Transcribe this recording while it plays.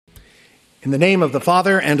In the name of the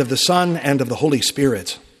Father, and of the Son, and of the Holy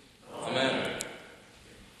Spirit. Amen.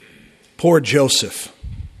 Poor Joseph.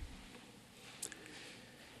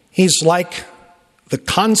 He's like the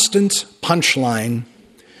constant punchline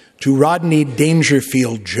to Rodney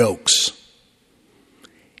Dangerfield jokes.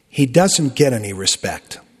 He doesn't get any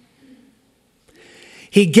respect.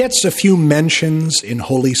 He gets a few mentions in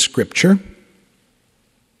Holy Scripture,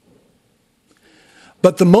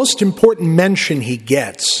 but the most important mention he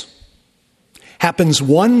gets happens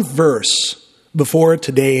one verse before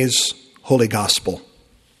today's Holy Gospel.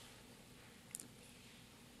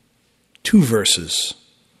 2 verses,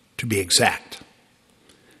 to be exact.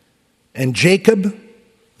 And Jacob,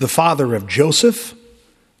 the father of Joseph,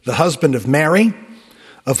 the husband of Mary,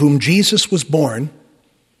 of whom Jesus was born,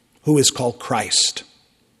 who is called Christ.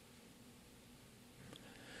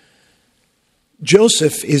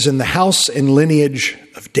 Joseph is in the house and lineage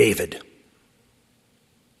of David.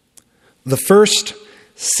 The first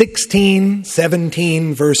 16,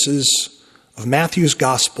 17 verses of Matthew's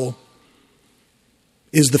Gospel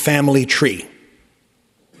is the family tree.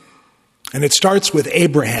 And it starts with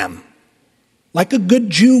Abraham, like a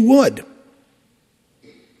good Jew would.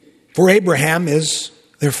 For Abraham is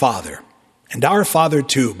their father, and our father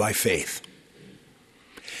too, by faith.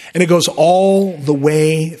 And it goes all the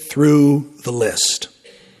way through the list,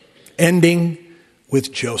 ending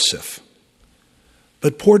with Joseph.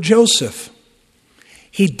 But poor Joseph,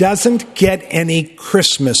 he doesn't get any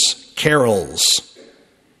Christmas carols.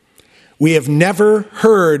 We have never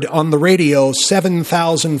heard on the radio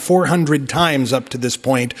 7,400 times up to this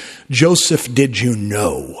point, "Joseph, did you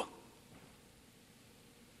know?"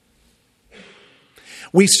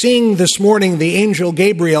 We sing this morning, "The angel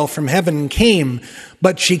Gabriel from heaven came,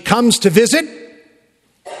 but she comes to visit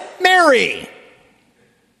Mary."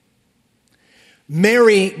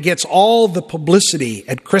 Mary gets all the publicity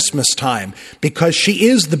at Christmas time because she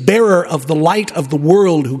is the bearer of the light of the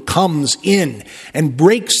world who comes in and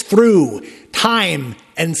breaks through time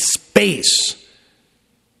and space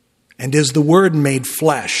and is the Word made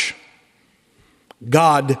flesh,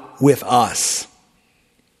 God with us.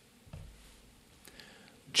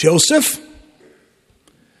 Joseph,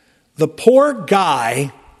 the poor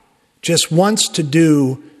guy, just wants to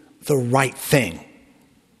do the right thing.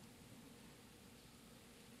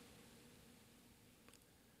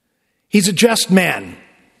 He's a just man.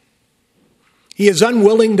 He is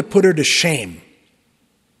unwilling to put her to shame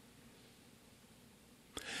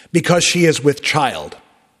because she is with child.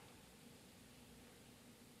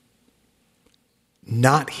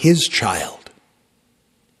 Not his child.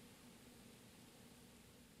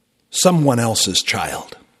 Someone else's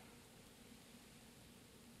child.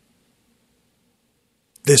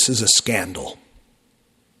 This is a scandal.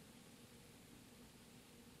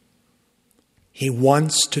 He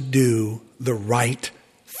wants to do the right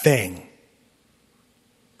thing.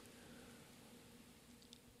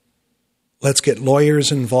 Let's get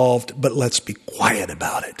lawyers involved, but let's be quiet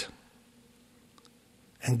about it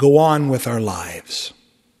and go on with our lives.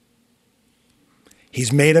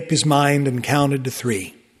 He's made up his mind and counted to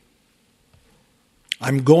 3.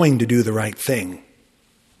 I'm going to do the right thing.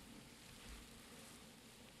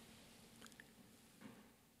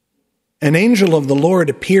 An angel of the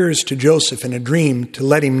Lord appears to Joseph in a dream to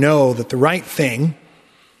let him know that the right thing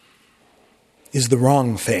is the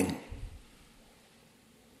wrong thing.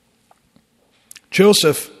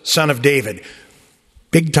 Joseph, son of David,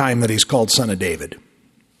 big time that he's called son of David.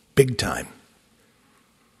 Big time.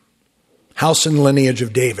 House and lineage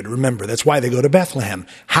of David. Remember, that's why they go to Bethlehem.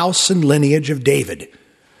 House and lineage of David.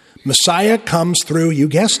 Messiah comes through, you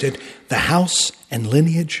guessed it, the house and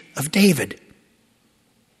lineage of David.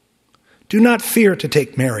 Do not fear to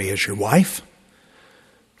take Mary as your wife,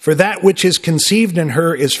 for that which is conceived in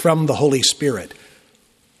her is from the Holy Spirit.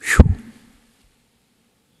 Whew.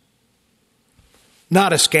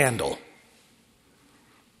 Not a scandal.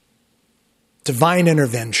 Divine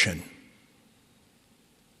intervention.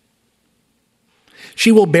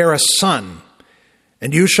 She will bear a son,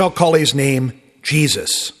 and you shall call his name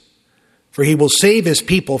Jesus, for he will save his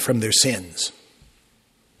people from their sins.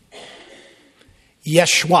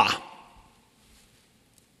 Yeshua.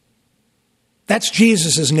 That's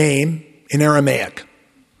Jesus' name in Aramaic,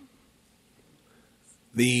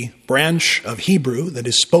 the branch of Hebrew that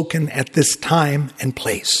is spoken at this time and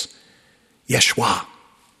place. Yeshua.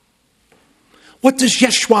 What does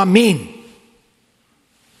Yeshua mean?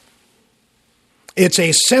 It's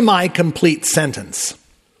a semi-complete sentence.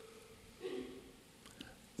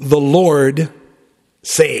 The Lord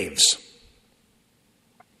saves.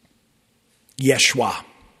 Yeshua.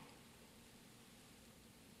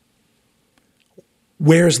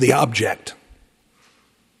 where's the object?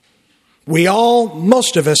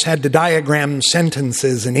 Most of us had to diagram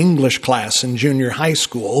sentences in English class in junior high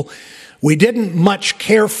school. We didn't much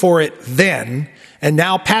care for it then, and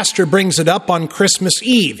now Pastor brings it up on Christmas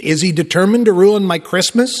Eve. Is he determined to ruin my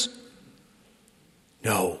Christmas?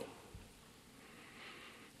 No.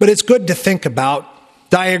 But it's good to think about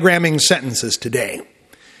diagramming sentences today,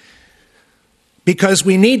 because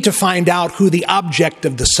we need to find out who the object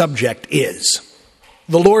of the subject is.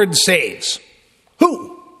 The Lord saves.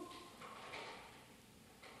 Who?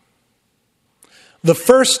 The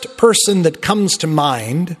first person that comes to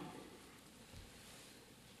mind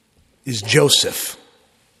is Joseph.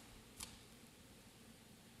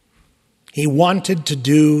 He wanted to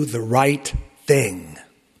do the right thing.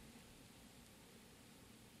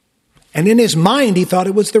 And in his mind, he thought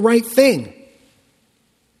it was the right thing.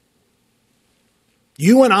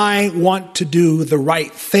 You and I want to do the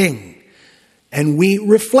right thing, and we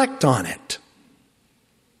reflect on it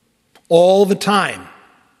all the time,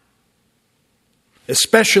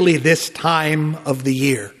 especially this time of the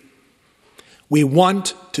year. We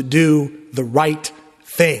want to do the right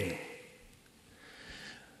thing.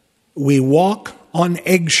 We walk on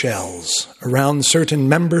eggshells around certain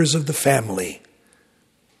members of the family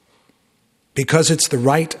because it's the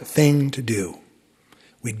right thing to do.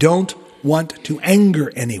 We don't want to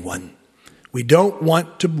anger anyone. We don't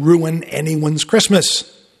want to ruin anyone's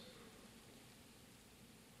Christmas.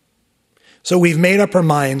 So we've made up our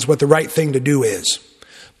minds what the right thing to do is.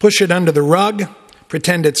 Push it under the rug,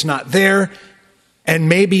 pretend it's not there, and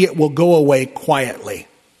maybe it will go away quietly.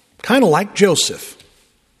 Kind of like Joseph.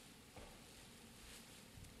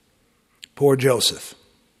 Poor Joseph.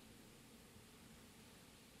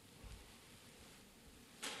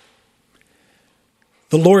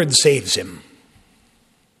 The Lord saves him,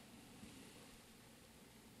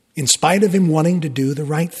 in spite of him wanting to do the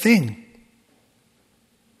right thing.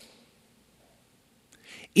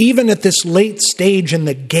 Even at this late stage in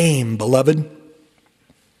the game, beloved,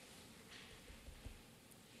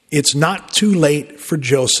 it's not too late for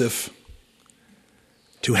Joseph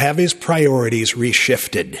to have his priorities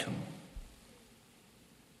reshifted.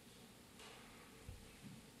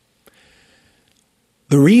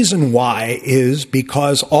 The reason why is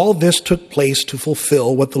because all this took place to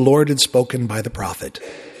fulfill what the Lord had spoken by the prophet.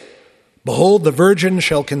 Behold, the virgin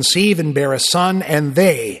shall conceive and bear a son, and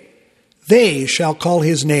they shall call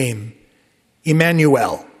his name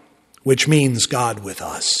Emmanuel, which means God with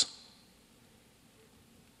us.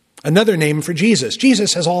 Another name for Jesus.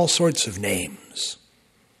 Jesus has all sorts of names.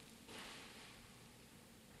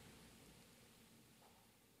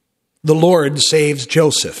 The Lord saves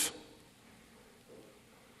Joseph.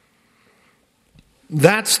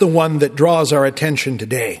 That's the one that draws our attention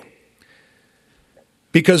today.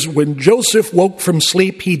 Because when Joseph woke from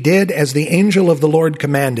sleep, he did as the angel of the Lord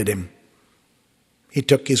commanded him. He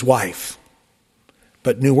took his wife,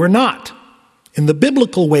 but knew her not. In the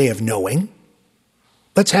biblical way of knowing,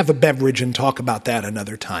 let's have a beverage and talk about that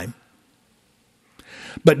another time.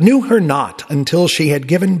 But knew her not until she had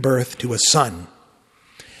given birth to a son.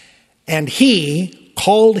 And he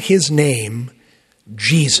called his name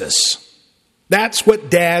Jesus. That's what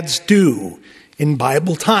dads do in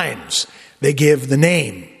Bible times. They give the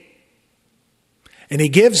name. And he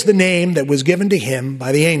gives the name that was given to him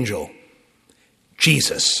by the angel.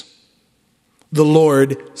 Jesus. The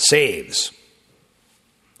Lord saves.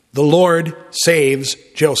 The Lord saves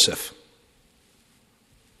Joseph.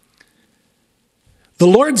 The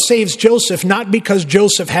Lord saves Joseph not because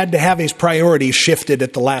Joseph had to have his priorities shifted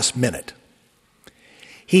at the last minute.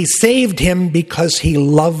 He saved him because he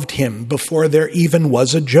loved him before there even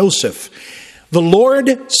was a Joseph. The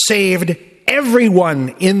Lord saved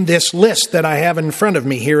everyone in this list that I have in front of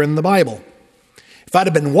me here in the Bible. If I'd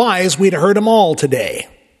have been wise, we'd have heard them all today.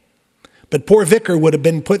 But poor Vicar would have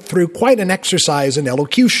been put through quite an exercise in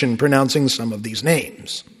elocution pronouncing some of these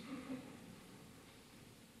names.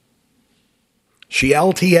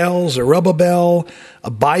 Shealtiel, Zerubbabel,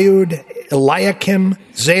 Abiud, Eliakim,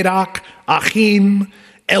 Zadok, Achim,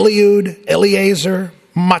 Eliud, Eleazar,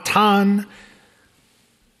 Matan.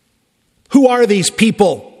 Who are these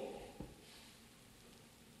people?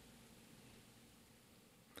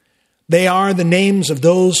 They are the names of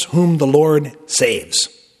those whom the Lord saves.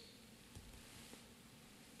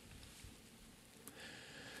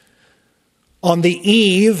 On the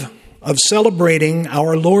eve of celebrating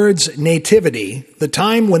our Lord's nativity, the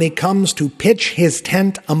time when he comes to pitch his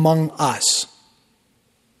tent among us,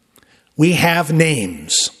 we have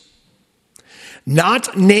names.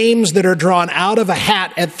 Not names that are drawn out of a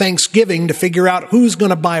hat at Thanksgiving to figure out who's going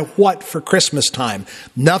to buy what for Christmas time.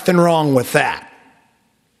 Nothing wrong with that.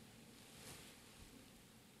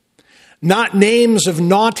 not names of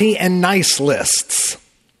naughty and nice lists,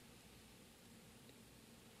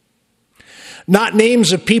 not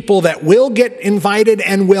names of people that will get invited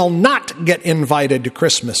and will not get invited to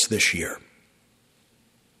Christmas this year.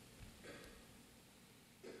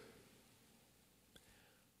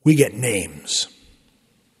 We get names.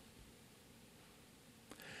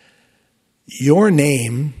 Your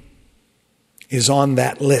name is on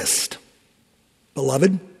that list,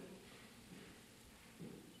 beloved.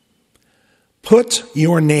 Put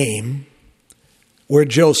your name where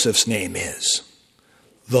Joseph's name is.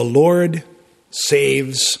 The Lord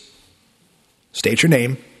saves. State your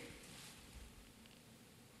name.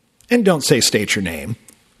 And don't say state your name.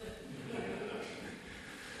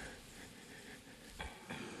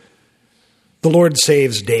 The Lord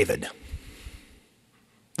saves David.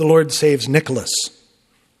 The Lord saves Nicholas.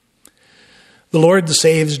 The Lord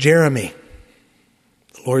saves Jeremy.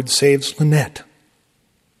 The Lord saves Lynette.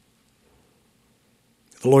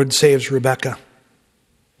 The Lord saves Rebecca.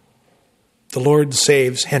 The Lord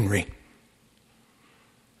saves Henry.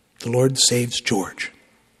 The Lord saves George.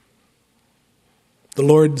 The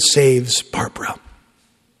Lord saves Barbara.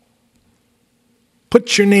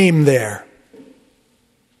 Put your name there.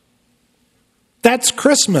 That's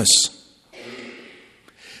Christmas.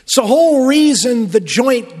 It's the whole reason the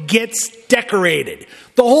joint gets decorated.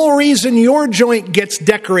 The whole reason your joint gets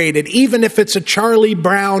decorated, even if it's a Charlie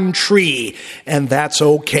Brown tree, and that's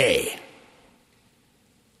okay.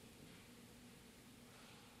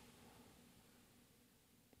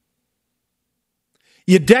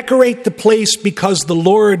 You decorate the place because the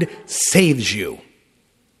Lord saves you.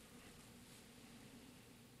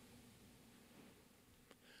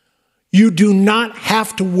 You do not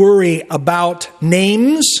have to worry about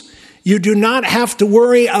names. You do not have to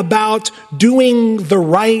worry about doing the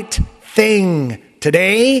right thing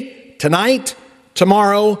today, tonight,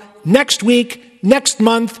 tomorrow, next week, next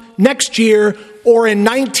month, next year, or in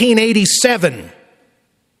 1987.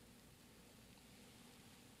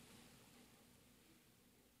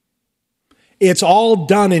 It's all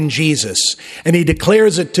done in Jesus, and he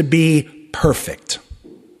declares it to be perfect.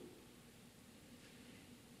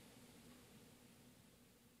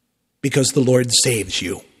 Because the Lord saves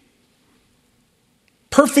you.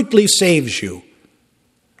 Perfectly saves you.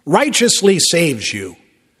 Righteously saves you.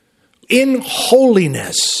 In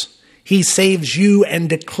holiness, he saves you and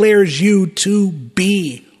declares you to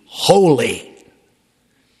be holy.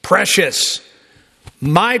 Precious.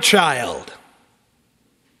 My child.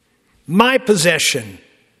 My possession.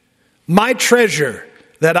 My treasure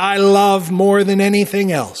that I love more than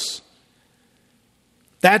anything else.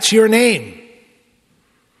 That's your name.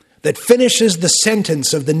 That finishes the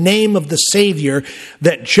sentence of the name of the Savior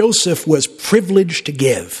that Joseph was privileged to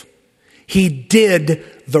give. He did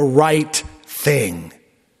the right thing.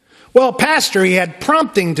 Well, Pastor, he had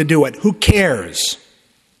prompting to do it. Who cares?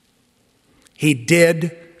 He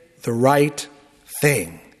did the right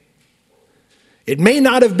thing. It may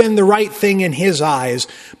not have been the right thing in his eyes,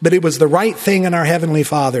 but it was the right thing in our Heavenly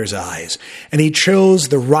Father's eyes. And he chose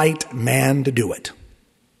the right man to do it.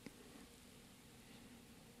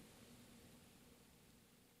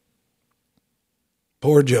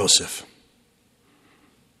 Poor Joseph.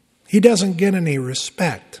 He doesn't get any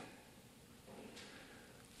respect.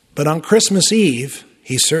 But on Christmas Eve,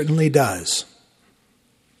 he certainly does.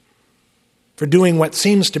 For doing what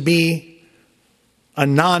seems to be a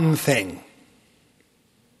non-thing.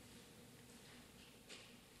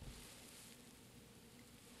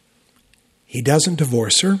 He doesn't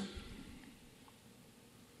divorce her.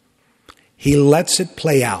 He lets it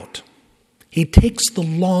play out. He takes the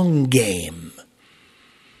long game.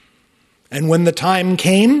 And when the time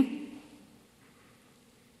came,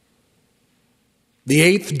 the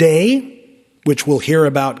 8th day, which we'll hear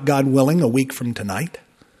about, God willing, a week from tonight,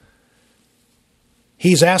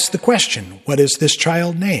 he's asked the question, what is this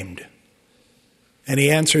child named? And he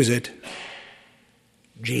answers it,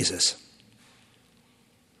 Jesus.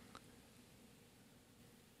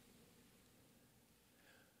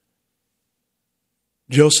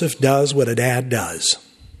 Joseph does what a dad does,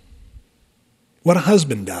 what a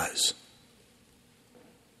husband does,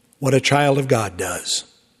 what a child of God does.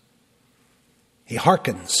 He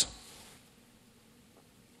hearkens.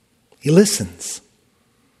 He listens.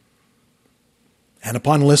 And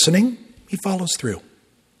upon listening, he follows through.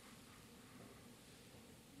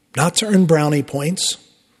 Not to earn brownie points,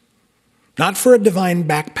 not for a divine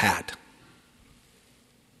back pat,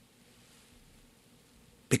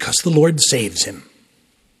 because the Lord saves him.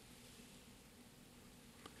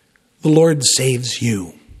 The Lord saves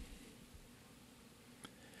you.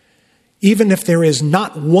 even if there is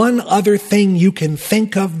not one other thing you can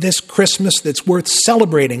think of this Christmas that's worth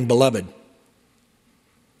celebrating, beloved.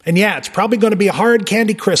 And yeah, it's probably going to be a hard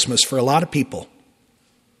candy Christmas for a lot of people.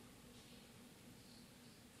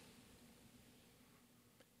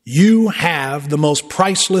 You have the most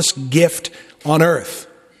priceless gift on earth.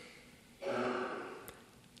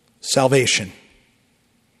 Salvation.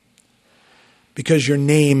 Because your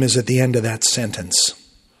name is at the end of that sentence.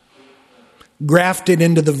 Grafted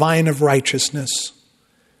into the vine of righteousness.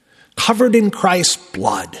 Covered in Christ's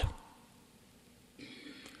blood.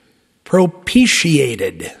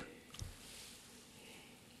 Propitiated.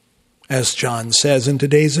 As John says in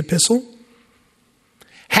today's epistle.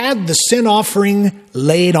 Had the sin offering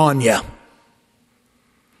laid on you.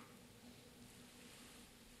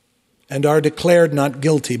 And are declared not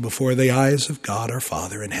guilty before the eyes of God our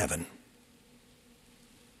Father in heaven.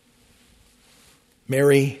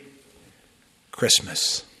 Merry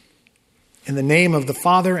Christmas. In the name of the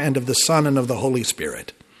Father, and of the Son, and of the Holy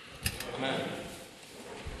Spirit.